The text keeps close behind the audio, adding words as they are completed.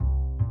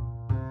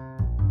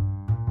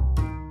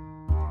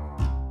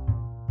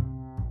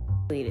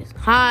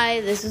Hi,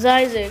 this is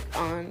Isaac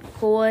on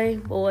Koi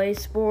Boy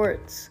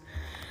Sports.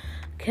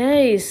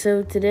 Okay,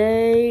 so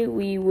today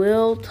we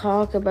will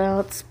talk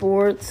about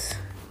sports.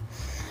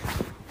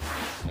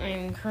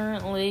 I'm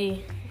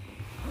currently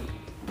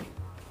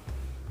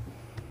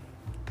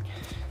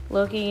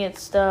looking at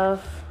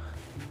stuff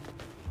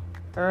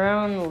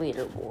around the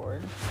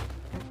leaderboard.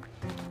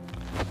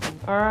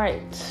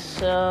 Alright,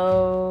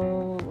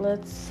 so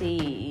let's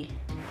see.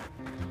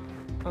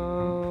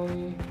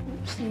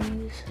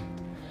 Oopsies.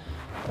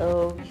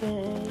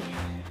 Okay.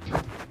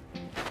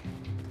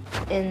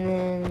 And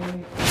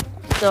then,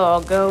 so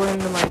I'll go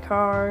into my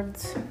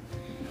cards.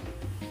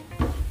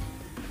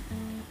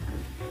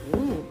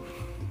 Ooh.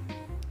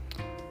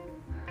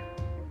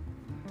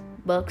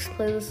 Bucks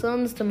play the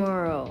Suns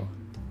tomorrow.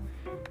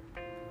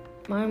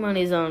 My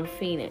money's on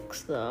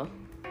Phoenix, though.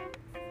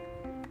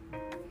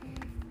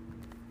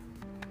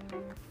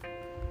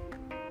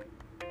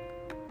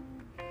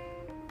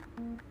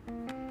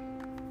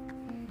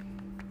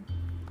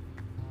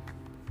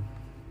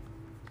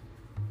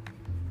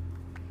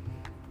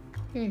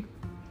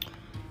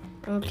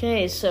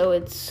 Okay, so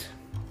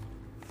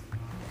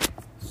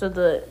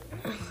the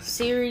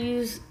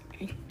series,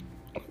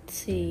 let's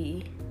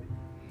see.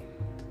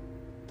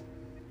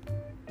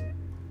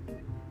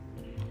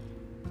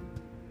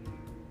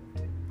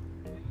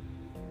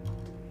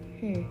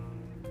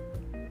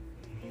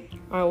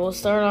 Alright, we'll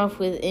start off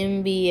with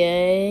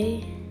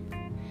NBA.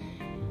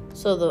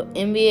 So the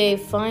NBA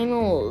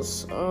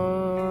Finals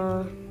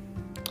are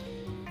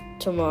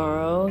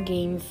tomorrow,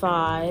 Game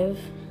 5.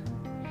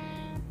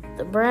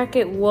 The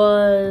bracket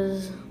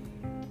was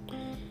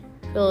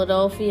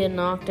Philadelphia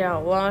knocked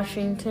out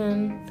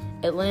Washington,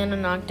 Atlanta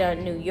knocked out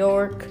New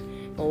York,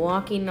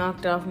 Milwaukee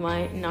knocked out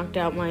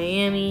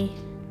Miami.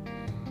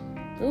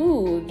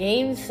 Ooh,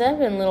 Game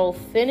 7, little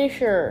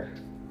finisher.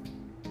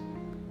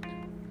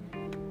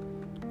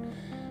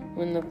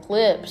 When the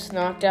Clips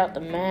knocked out the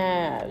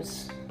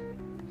Mavs.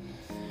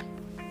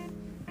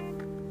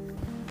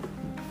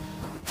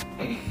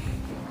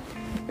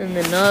 And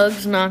the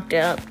Nugs knocked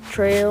out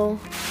Trail.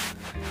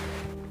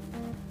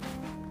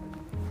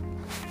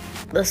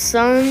 The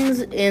Suns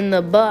and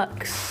the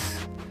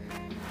Bucks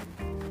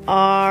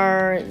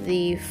are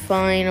the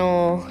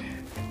final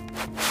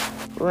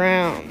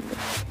round.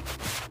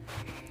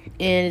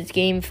 And it's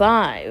Game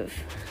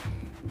 5.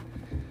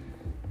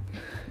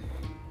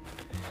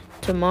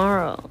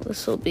 Tomorrow.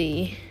 This will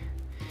be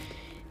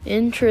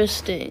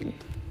interesting.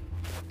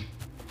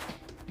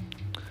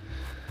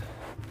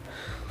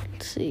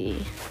 Let's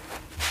see.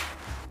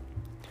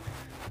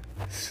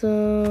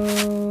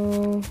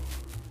 So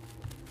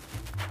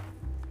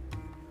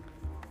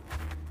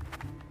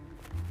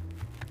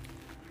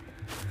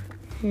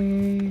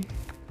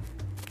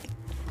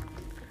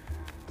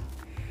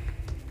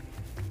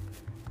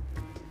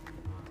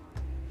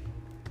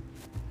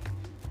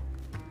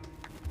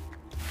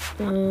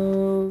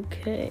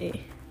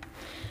okay.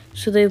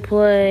 So they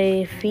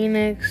play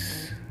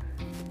Phoenix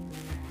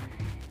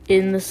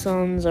in the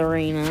Suns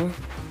Arena.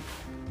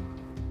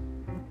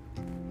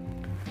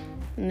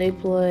 And they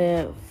play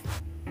at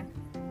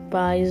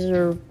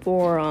Pfizer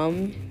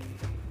Forum.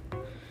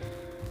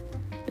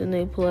 And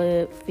they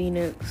play at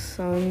Phoenix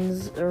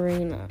Suns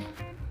Arena.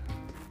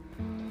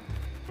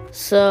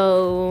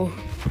 So,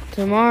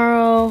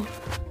 tomorrow,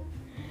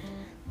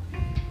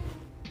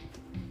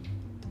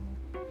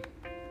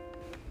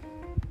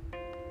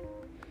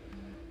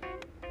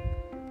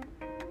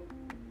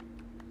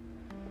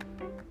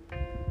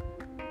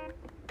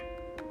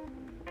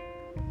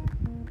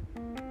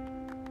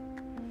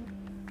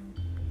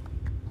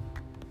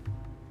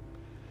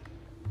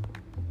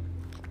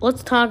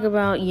 let's talk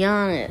about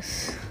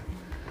Giannis.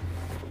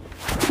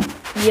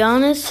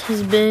 Giannis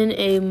has been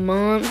a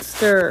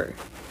monster.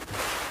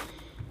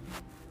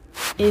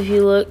 If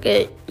you look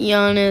at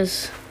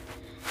Giannis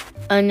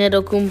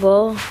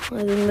Antetokounmpo,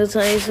 I think that's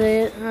how you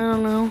say it. I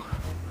don't know.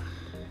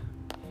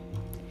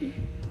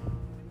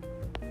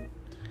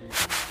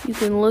 You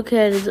can look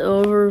at his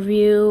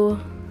overview.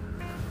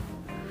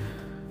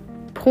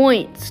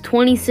 Points: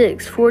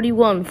 26,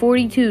 41,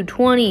 42,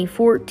 20,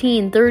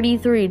 14,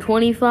 33,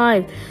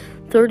 25,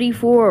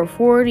 34,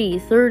 40,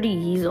 30.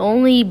 He's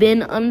only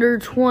been under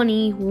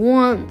 20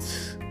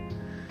 once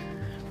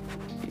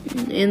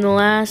in the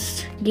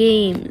last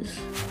games.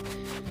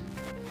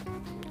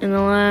 In the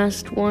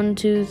last 1,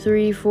 2,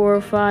 3, 4,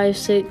 5,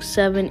 6,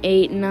 7,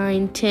 8,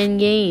 9, 10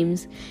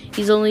 games,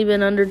 he's only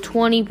been under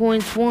 20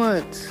 points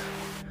once.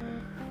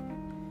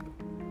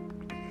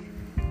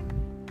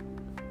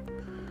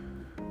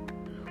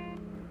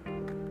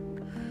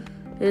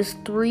 His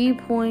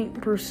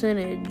 3-point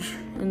percentage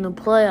in the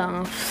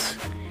playoffs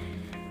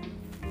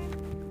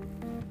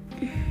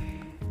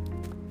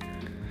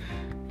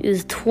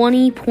is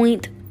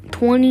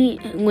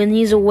 20.20. When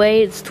he's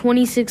away, it's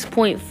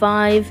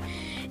 26.5,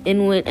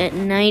 and when at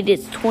night,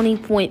 it's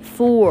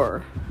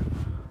 20.4.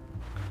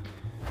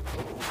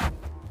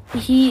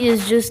 He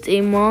is just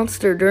a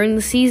monster. During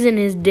the season,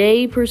 his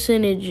day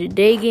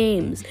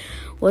games,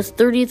 was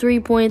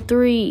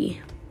 33.3.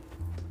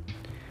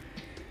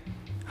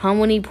 How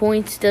many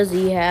points does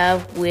he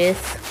have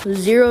with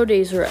 0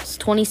 days rest?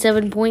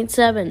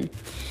 27.7.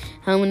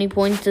 How many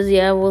points does he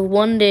have with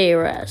 1 day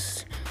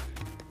rest?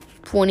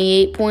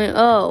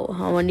 28.0.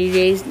 How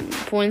many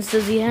points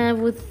does he have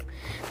with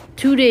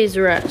 2 days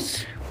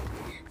rest?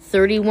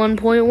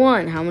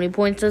 31.1. How many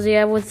points does he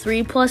have with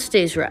 3+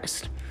 days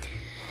rest?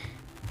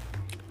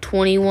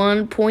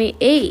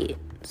 21.8.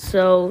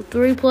 So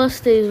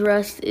 3+ days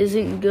rest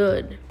isn't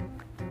good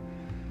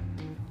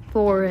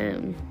for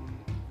him.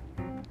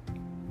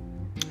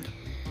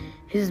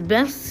 His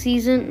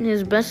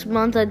best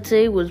month, I'd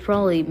say, was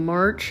probably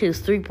March.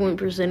 His 3-point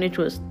percentage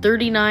was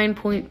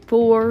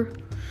 39.4.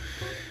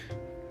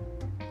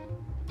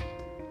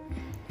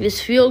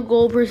 His field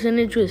goal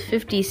percentage was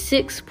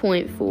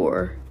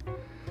 56.4.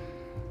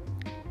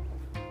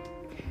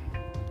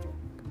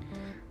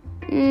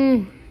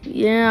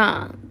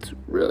 Yeah, it's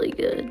really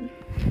good.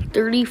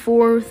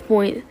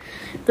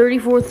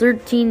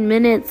 13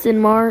 minutes in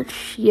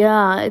March.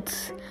 Yeah,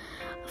 it's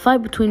a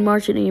fight between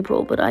March and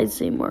April, but I'd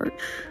say March.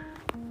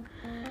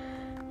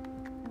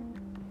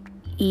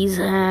 He's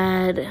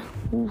had...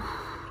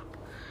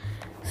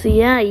 So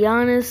yeah,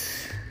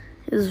 Giannis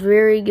is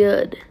very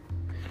good.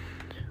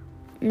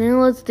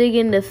 Now let's dig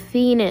into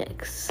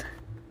Phoenix.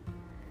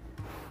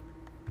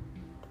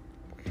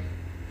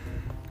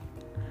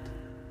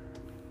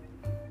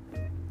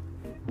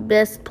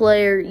 Best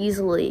player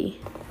easily,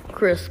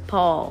 Chris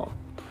Paul.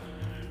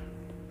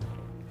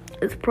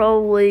 It's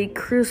probably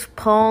Chris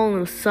Paul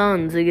and the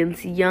Suns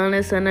against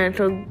Giannis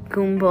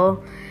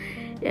Antetokounmpo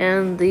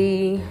and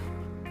the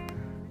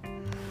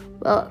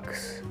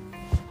Bucks.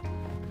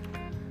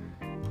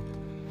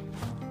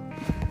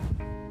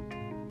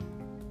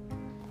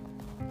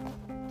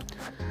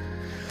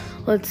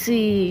 Let's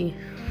see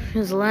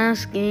his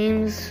last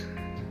games.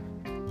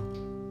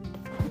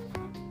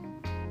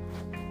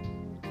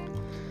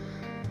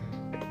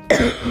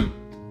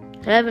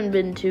 Haven't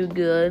been too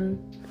good.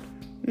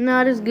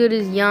 Not as good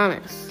as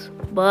Giannis,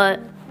 but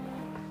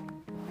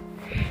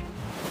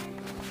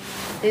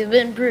they've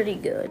been pretty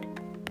good.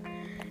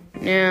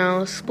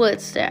 Now, split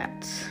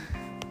stats.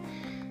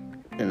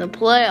 In the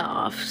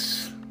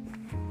playoffs.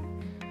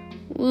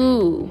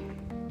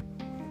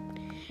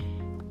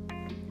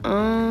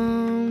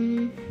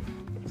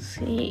 Let's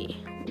see.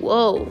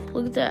 Whoa,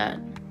 look at that.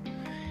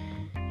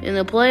 In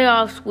the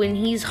playoffs, when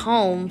he's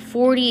home,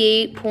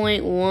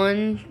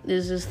 48.1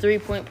 is his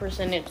 3-point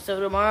percentage. So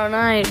tomorrow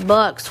night,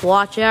 Bucks,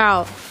 watch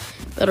out.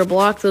 Better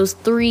block those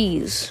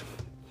threes.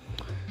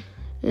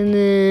 And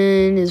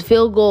then his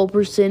field goal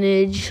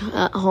percentage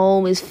at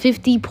home is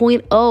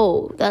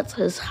 50.0. That's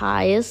his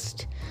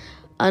highest.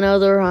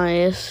 Another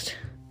highest.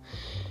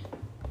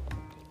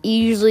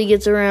 He usually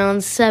gets around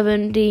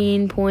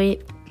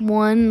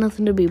 17.1.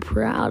 Nothing to be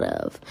proud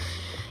of.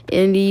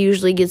 And he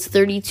usually gets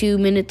 32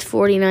 minutes,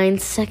 49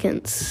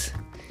 seconds.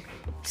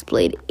 He's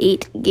played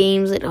 8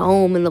 games at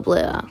home in the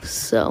playoffs.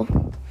 So,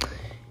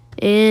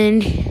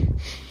 and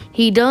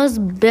he does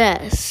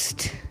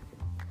best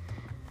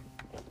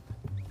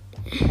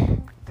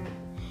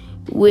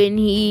when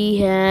he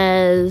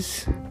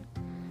has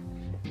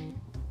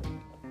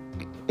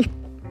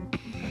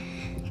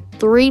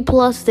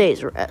 3+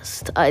 days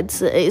rest, I'd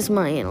say, is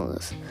my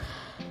analyst.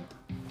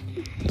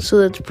 So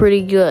that's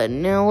pretty good.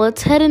 Now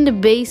let's head into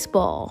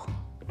baseball.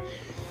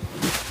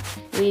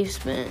 We've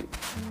spent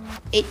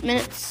 8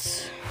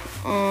 minutes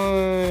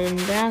on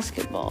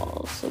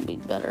basketball, so we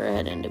better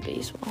head into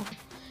baseball.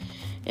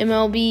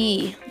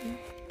 MLB.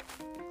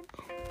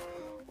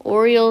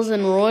 Orioles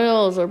and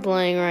Royals are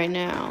playing right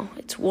now.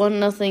 It's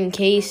 1-0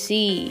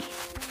 KC.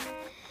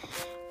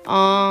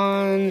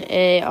 On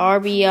a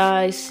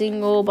RBI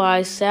single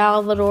by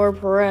Salvador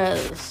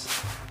Perez.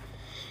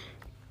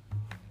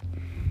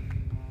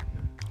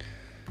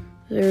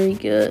 Very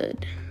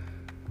good.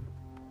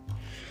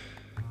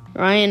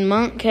 Ryan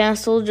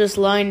Mountcastle just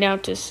lined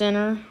out to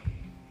center.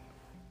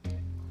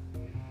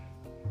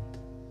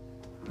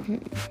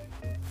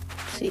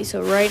 See,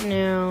 so right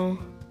now,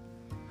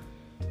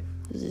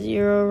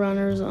 0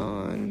 runners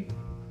on.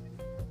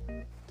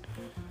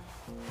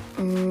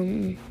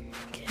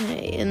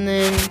 Okay, and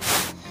then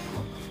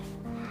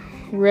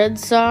Red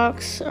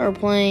Sox are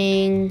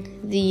playing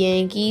the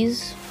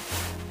Yankees.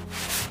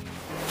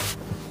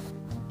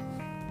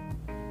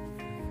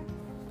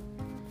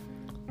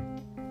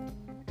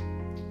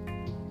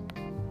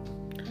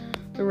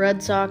 The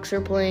Red Sox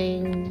are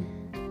playing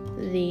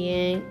the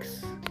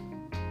Yanks.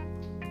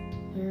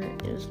 Where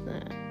is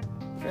that?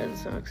 Red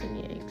Sox and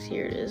Yanks.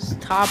 Here it is.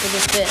 Top of the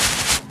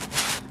 5th.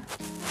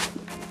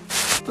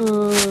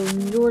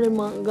 Jordan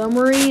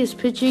Montgomery is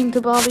pitching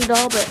to Bobby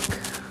Dalbec.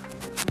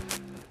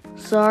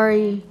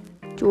 Sorry,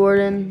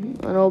 Jordan.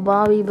 I know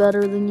Bobby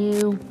better than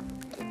you.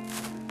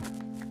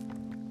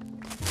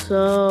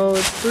 So,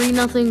 it's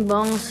 3-0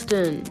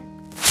 Boston.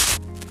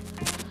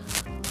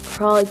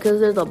 Probably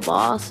because they're the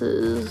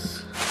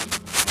bosses.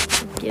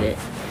 Get it?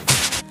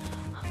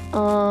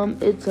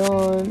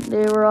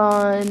 They were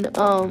on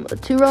a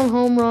 2-run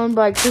home run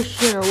by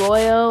Christian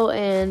Arroyo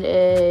and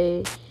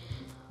a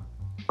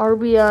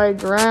RBI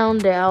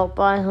ground out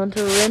by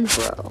Hunter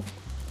Renfroe.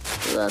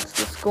 So that's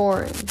the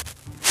scoring.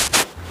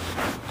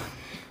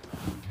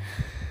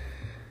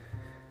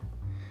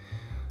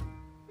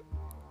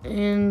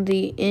 And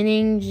the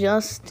inning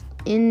just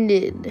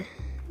ended,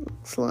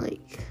 looks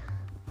like.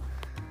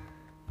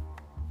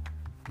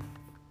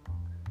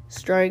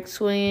 Strike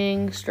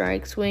swinging,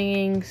 strike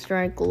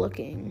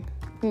looking.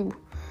 Ooh.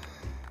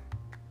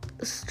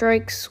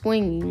 Strike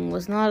swinging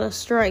was not a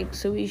strike,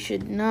 so he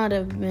should not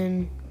have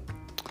been.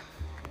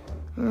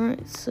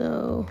 Alright,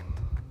 so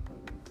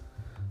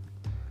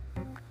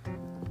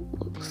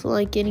looks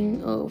like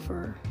getting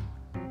over.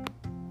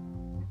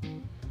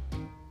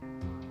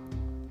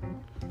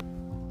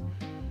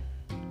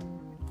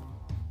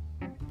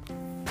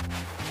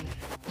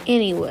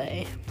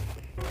 Anyway,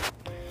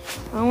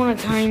 I want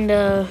to kind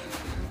of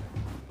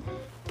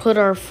put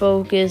our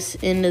focus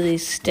into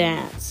these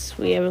stats.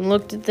 We haven't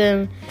looked at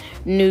them.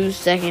 New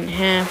second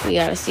half. We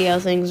got to see how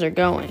things are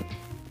going.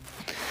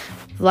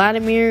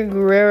 Vladimir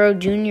Guerrero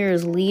Jr.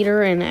 is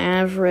leader in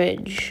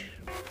average.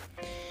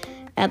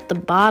 At the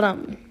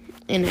bottom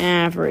in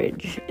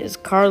average is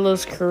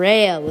Carlos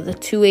Correa with a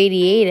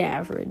 288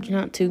 average.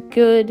 Not too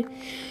good.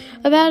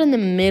 About in the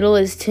middle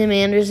is Tim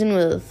Anderson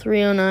with a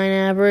 309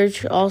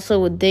 average.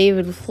 Also with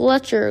David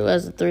Fletcher, who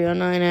has a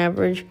 309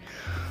 average.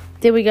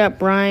 Then we got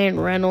Brian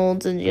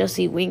Reynolds and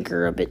Jesse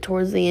Winker a bit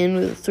towards the end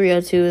with a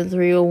 302 and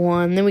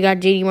 301. Then we got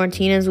JD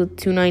Martinez with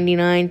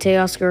 299.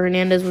 Teoscar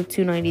Hernandez with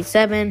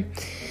 297.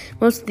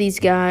 Most of these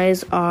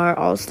guys are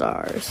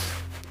all-stars.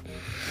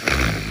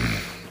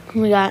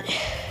 We got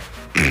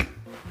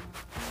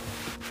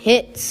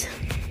hits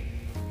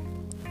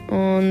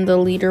on the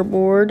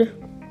leaderboard.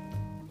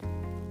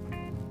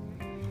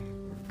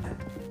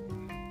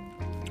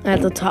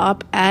 At the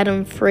top,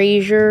 Adam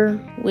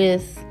Frazier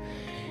with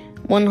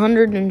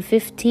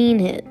 115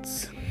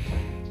 hits.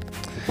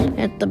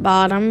 At the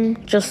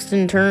bottom,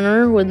 Justin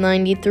Turner with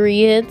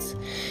 93 hits.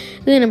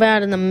 Then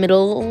about in the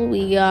middle,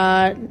 we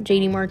got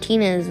JD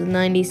Martinez with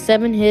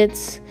 97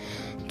 hits.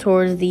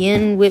 Towards the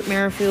end, Whit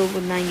Merrifield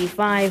with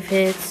 95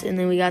 hits. And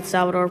then we got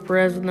Salvador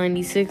Perez with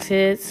 96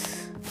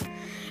 hits.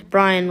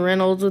 Brian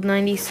Reynolds with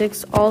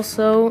 96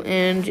 also.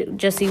 And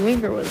Jesse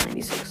Winker with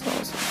 96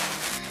 also.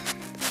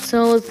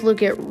 So let's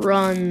look at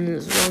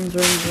runs.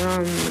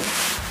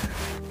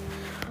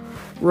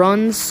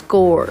 Runs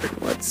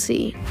scored. Let's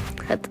see.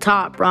 At the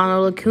top,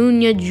 Ronald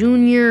Acuna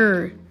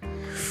Jr.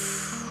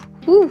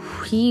 Whew,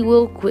 he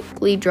will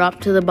quickly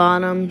drop to the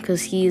bottom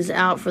because he's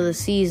out for the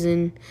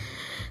season.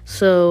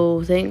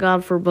 So thank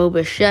God for Bo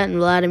Bichette and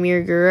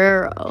Vladimir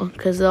Guerrero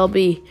because they'll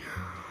be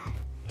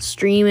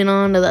streaming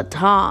on to the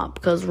top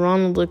because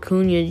Ronald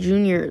Acuna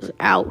Jr. is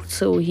out.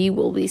 So he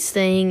will be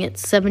staying at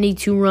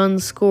 72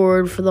 runs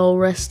scored for the whole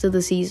rest of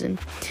the season.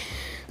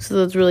 So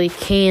that's really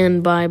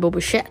canned by Bo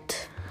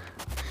Bichette.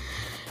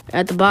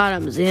 At the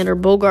bottom, Xander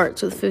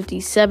Bogaerts with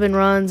 57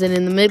 runs. And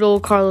in the middle,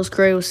 Carlos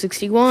Correa with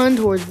 61.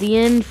 Towards the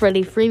end,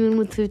 Freddie Freeman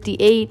with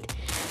 58.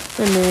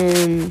 And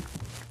then,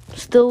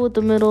 still with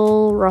the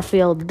middle,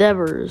 Rafael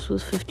Devers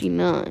with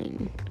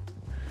 59.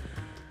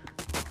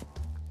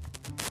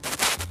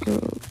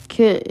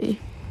 Okay.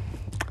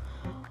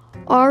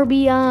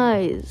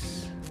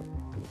 RBIs.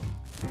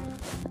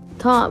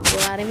 Top,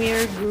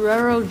 Vladimir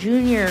Guerrero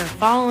Jr.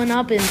 Following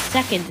up in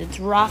second, it's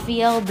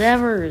Rafael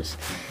Devers.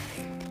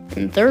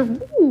 And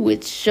third,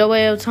 it's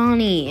Shohei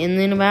Ohtani. And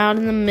then about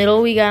in the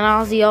middle, we got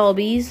Ozzie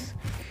Albies.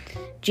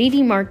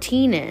 JD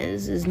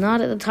Martinez is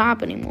not at the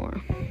top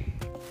anymore.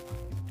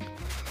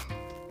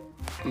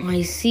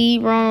 I see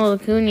Ronald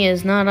Acuna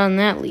is not on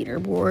that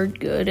leaderboard.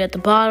 Good. At the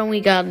bottom,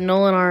 we got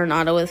Nolan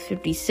Arenado with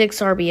 56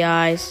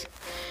 RBIs.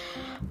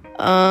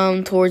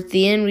 Towards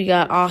the end, we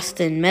got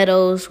Austin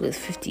Meadows with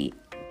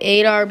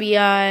 58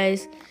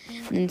 RBIs.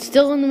 And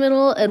still in the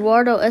middle,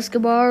 Eduardo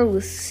Escobar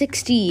with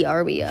 60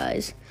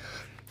 RBIs.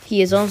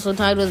 He is also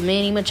tied with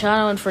Manny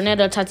Machado and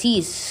Fernando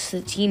Tatis,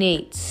 the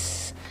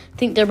teammates. I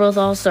think they're both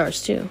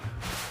all-stars, too.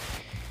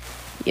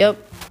 Yep.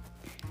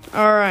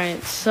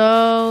 Alright,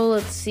 so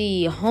let's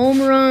see.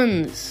 Home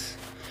runs.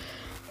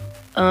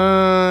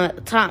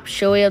 Top,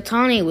 Shohei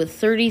Ohtani with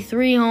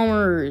 33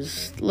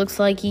 homers. Looks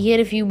like he hit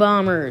a few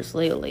bombers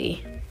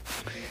lately.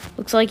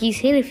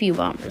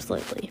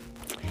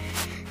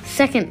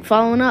 Second,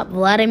 following up,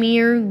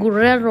 Vladimir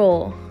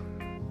Guerrero.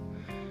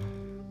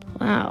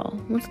 Wow,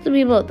 what's the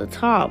people at the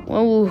top?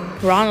 Oh,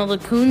 Ronald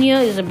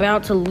Acuna is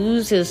about to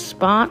lose his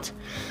spot.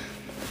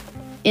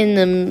 In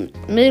the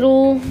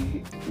middle,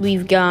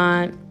 we've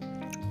got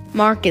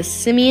Marcus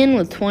Semien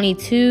with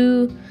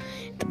 22.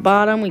 At the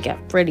bottom, we got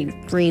Freddie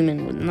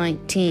Freeman with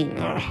 19.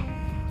 Ugh.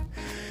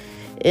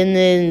 And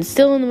then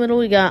still in the middle,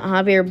 we got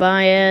Javier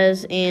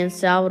Baez and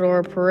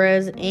Salvador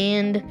Perez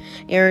and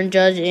Aaron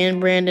Judge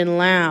and Brandon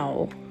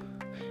Lau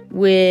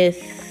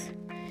with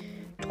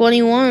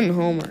 21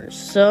 homers.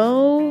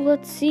 So,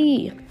 let's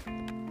see.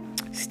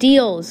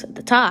 Steals at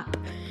the top.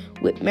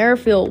 Whit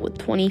Merrifield with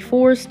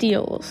 24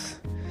 steals.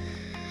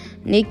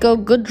 Nico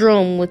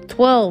Goodrum with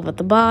 12 at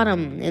the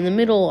bottom. In the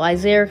middle,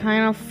 Isaiah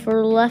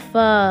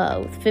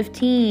Kiner-Falefa with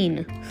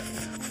 15.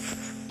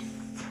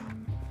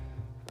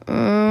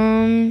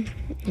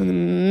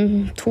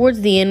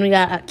 Towards the end, we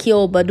got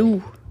Akil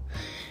Baddoo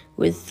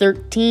with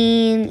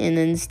 13, and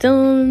then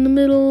still in the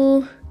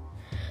middle,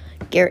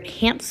 Garrett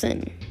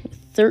Hampson with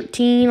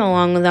 13,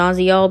 along with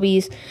Ozzie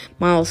Albies,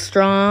 Miles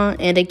Straw,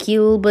 and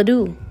Akil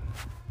Baddoo.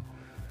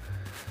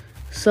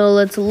 So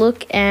let's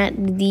look at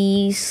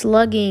the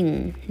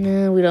slugging.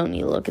 No, we don't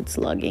need to look at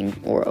slugging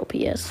or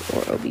OPS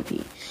or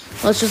OBP.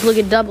 Let's just look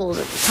at doubles.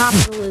 At the top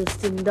of the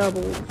list in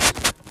doubles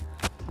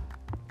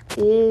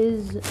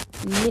is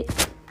Nick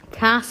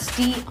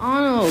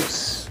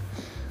Castellanos.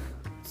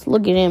 Let's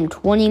look at him.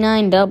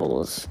 29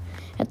 doubles.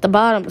 At the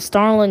bottom,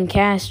 Starlin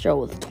Castro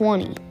with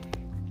 20.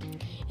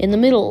 In the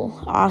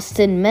middle,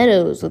 Austin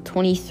Meadows with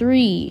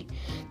 23.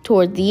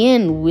 Toward the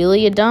end,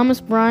 Willie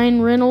Adames,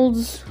 Brian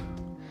Reynolds.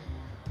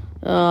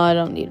 I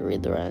don't need to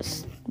read the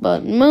rest.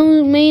 But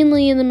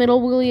mainly in the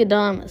middle, Willie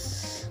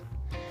Adames.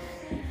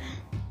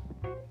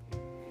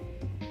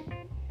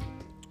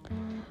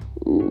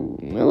 Ooh,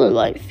 Miller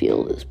Lite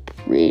Field is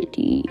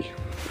pretty.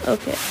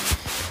 Okay.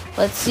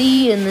 Let's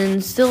see. And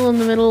then still in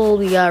the middle,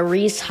 we got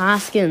Rhys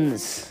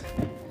Hoskins.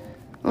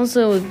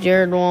 Also with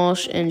Jared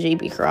Walsh and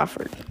J.P.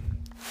 Crawford.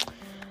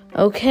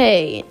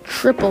 Okay.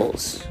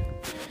 Triples.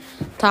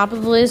 Top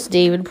of the list,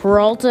 David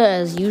Peralta,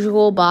 as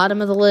usual.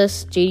 Bottom of the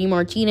list, JD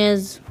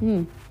Martinez,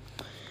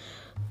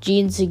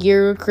 Gene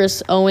Segura,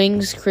 Chris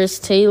Owings, Chris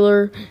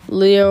Taylor,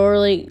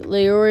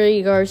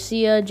 Leori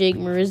Garcia, Jake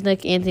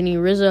Marisnick, Anthony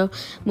Rizzo,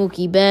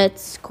 Mookie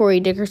Betts, Corey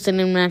Dickerson,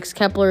 and Max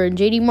Kepler, and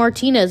JD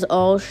Martinez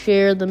all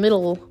share the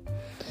middle.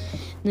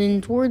 And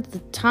then towards the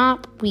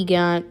top, we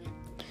got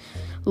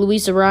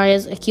Luis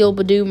Arias, Akil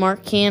Baddoo,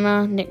 Mark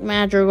Canha, Nick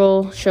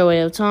Madrigal,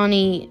 Shohei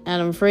Ohtani,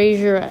 Adam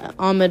Frazier,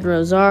 Ahmed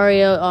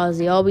Rosario,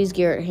 Ozzie Albies,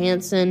 Garrett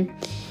Hampson.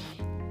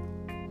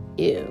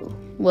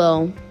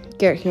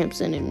 Garrett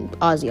Hampson and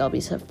Ozzie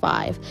Albies have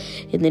 5.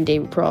 And then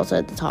David Peralta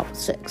at the top with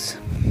 6.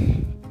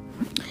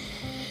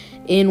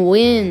 In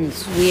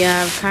wins, we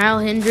have Kyle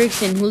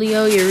Hendricks and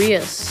Julio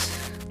Urias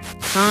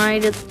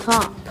tied at the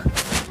top.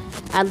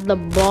 At the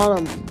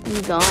bottom,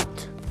 we got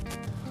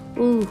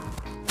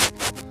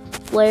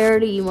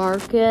Flaherty,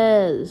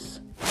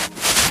 Marquez,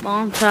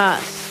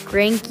 Montas,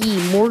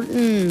 Greinke,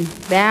 Morton,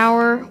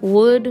 Bauer,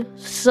 Wood,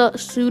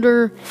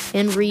 Suter,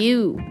 and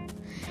Ryu.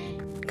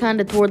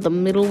 Kind of toward the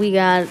middle, we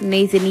got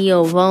Nathan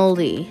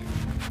Eovaldi.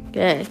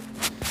 Okay.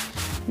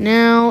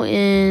 Now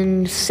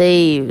in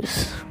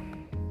saves.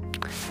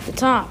 The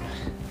top,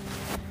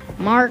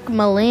 Mark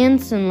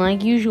Melancon,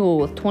 like usual,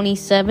 with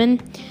 27.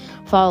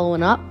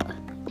 Following up,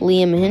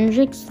 Liam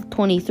Hendricks with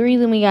 23.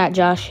 Then we got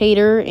Josh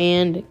Hader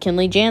and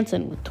Kenley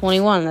Jansen with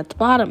 21 at the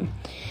bottom.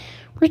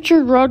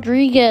 Richard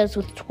Rodriguez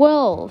with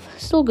 12.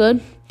 Still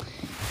good.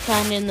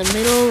 Kind of in the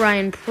middle,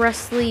 Ryan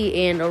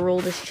Presley and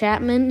Aroldis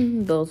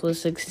Chapman, both with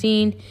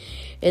 16.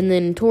 And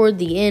then toward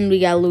the end,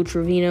 we got Lou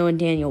Trevino and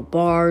Daniel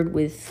Bard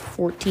with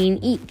 14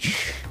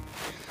 each.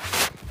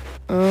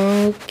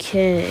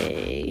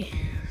 Okay.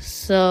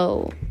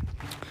 So,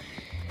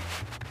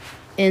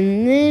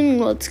 and then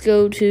let's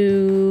go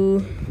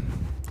to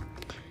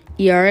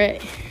ERA.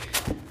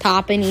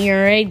 Top in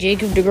ERA,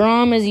 Jacob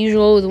deGrom, as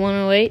usual, with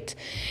 108.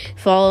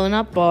 Following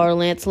up are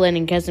Lance Lynn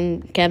and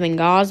Kevin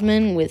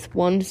Gausman with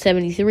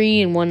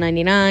 173 and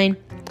 199.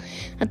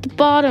 At the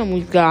bottom,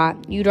 we've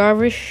got Yu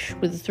Darvish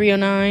with a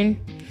 309.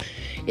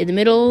 In the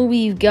middle,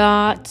 we've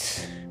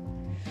got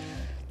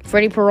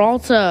Freddie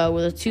Peralta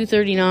with a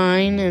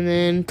 239. And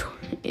then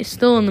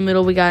still in the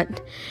middle, we got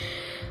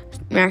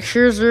Max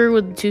Scherzer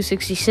with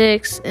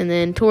 266. And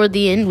then toward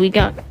the end, we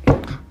got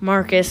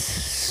Marcus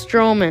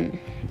Stroman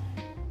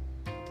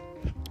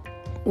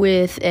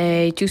with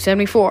a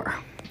 274.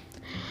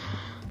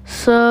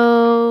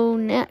 So,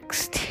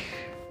 next.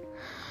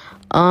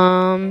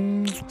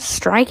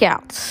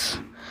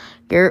 Strikeouts.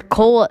 Garrett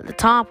Cole at the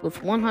top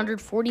with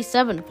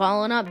 147.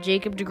 Following up,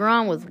 Jacob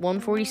deGrom with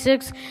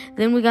 146.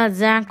 Then we got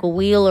Zach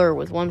Wheeler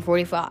with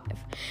 145.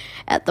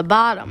 At the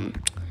bottom,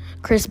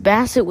 Chris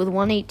Bassett with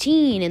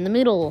 118. In the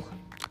middle,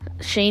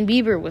 Shane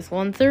Bieber with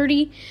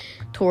 130.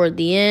 Toward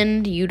the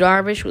end, Yu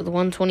Darvish with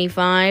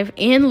 125.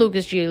 And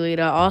Lucas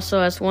Giolito also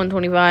has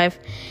 125.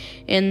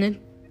 And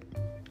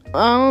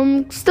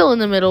still in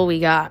the middle, we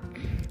got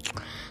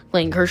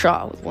Clayton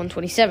Kershaw with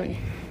 127.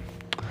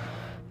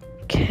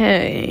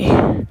 Okay.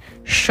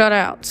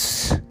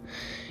 Shutouts.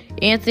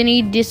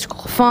 Anthony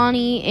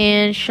DeSclafani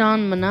and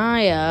Sean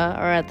Manaea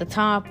are at the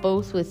top,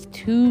 both with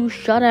 2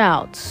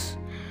 shutouts.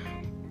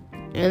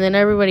 And then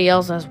everybody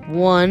else has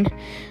 1.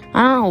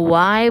 I don't know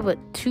why, but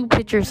 2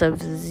 pitchers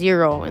have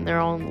 0, and they're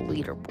all on the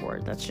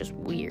leaderboard. That's just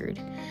weird.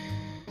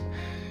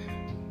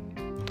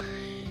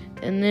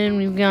 And then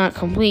we've got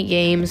complete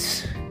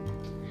games.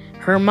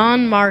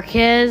 German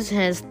Marquez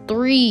has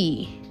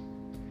 3,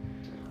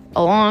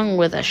 along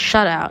with a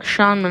shutout.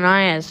 Sean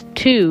Manaea has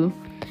 2.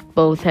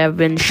 Both have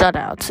been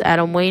shutouts.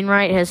 Adam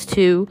Wainwright has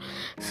 2.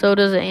 So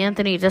does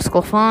Anthony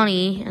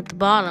DeSclafani. At the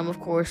bottom, of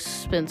course,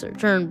 Spencer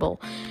Turnbull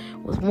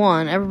with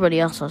 1. Everybody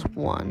else has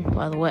 1,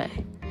 by the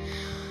way.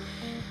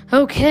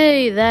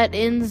 Okay, that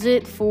ends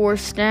it for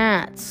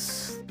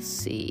stats. Let's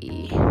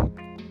see.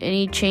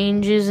 Any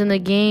changes in the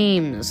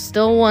games?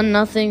 Still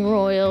 1-0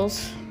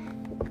 Royals.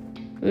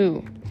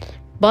 Ooh.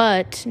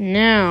 But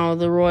now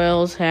the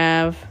Royals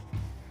have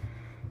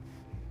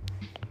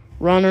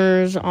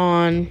runners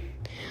on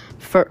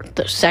for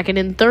the second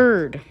and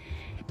third.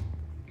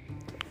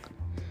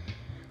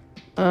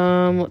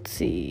 Let's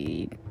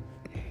see.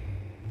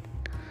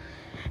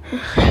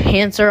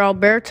 Hanser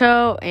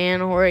Alberto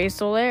and Jorge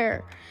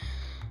Soler.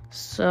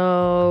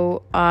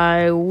 So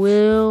I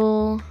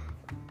will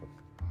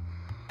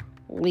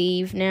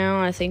leave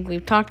now. I think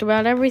we've talked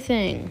about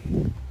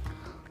everything.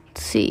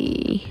 Let's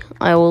see.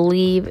 I will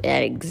leave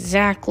at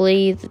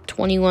exactly the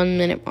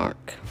 21-minute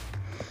mark.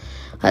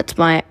 That's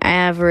my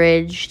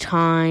average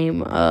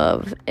time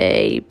of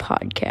a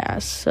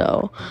podcast.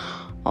 So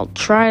I'll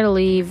try to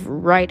leave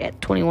right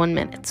at 21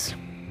 minutes.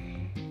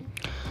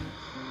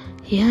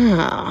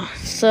 Yeah,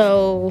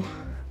 so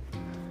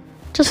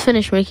just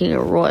finished making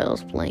a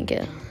Royals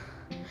blanket.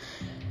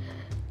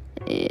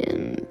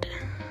 And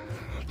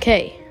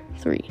okay,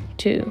 3,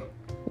 2,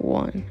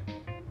 1.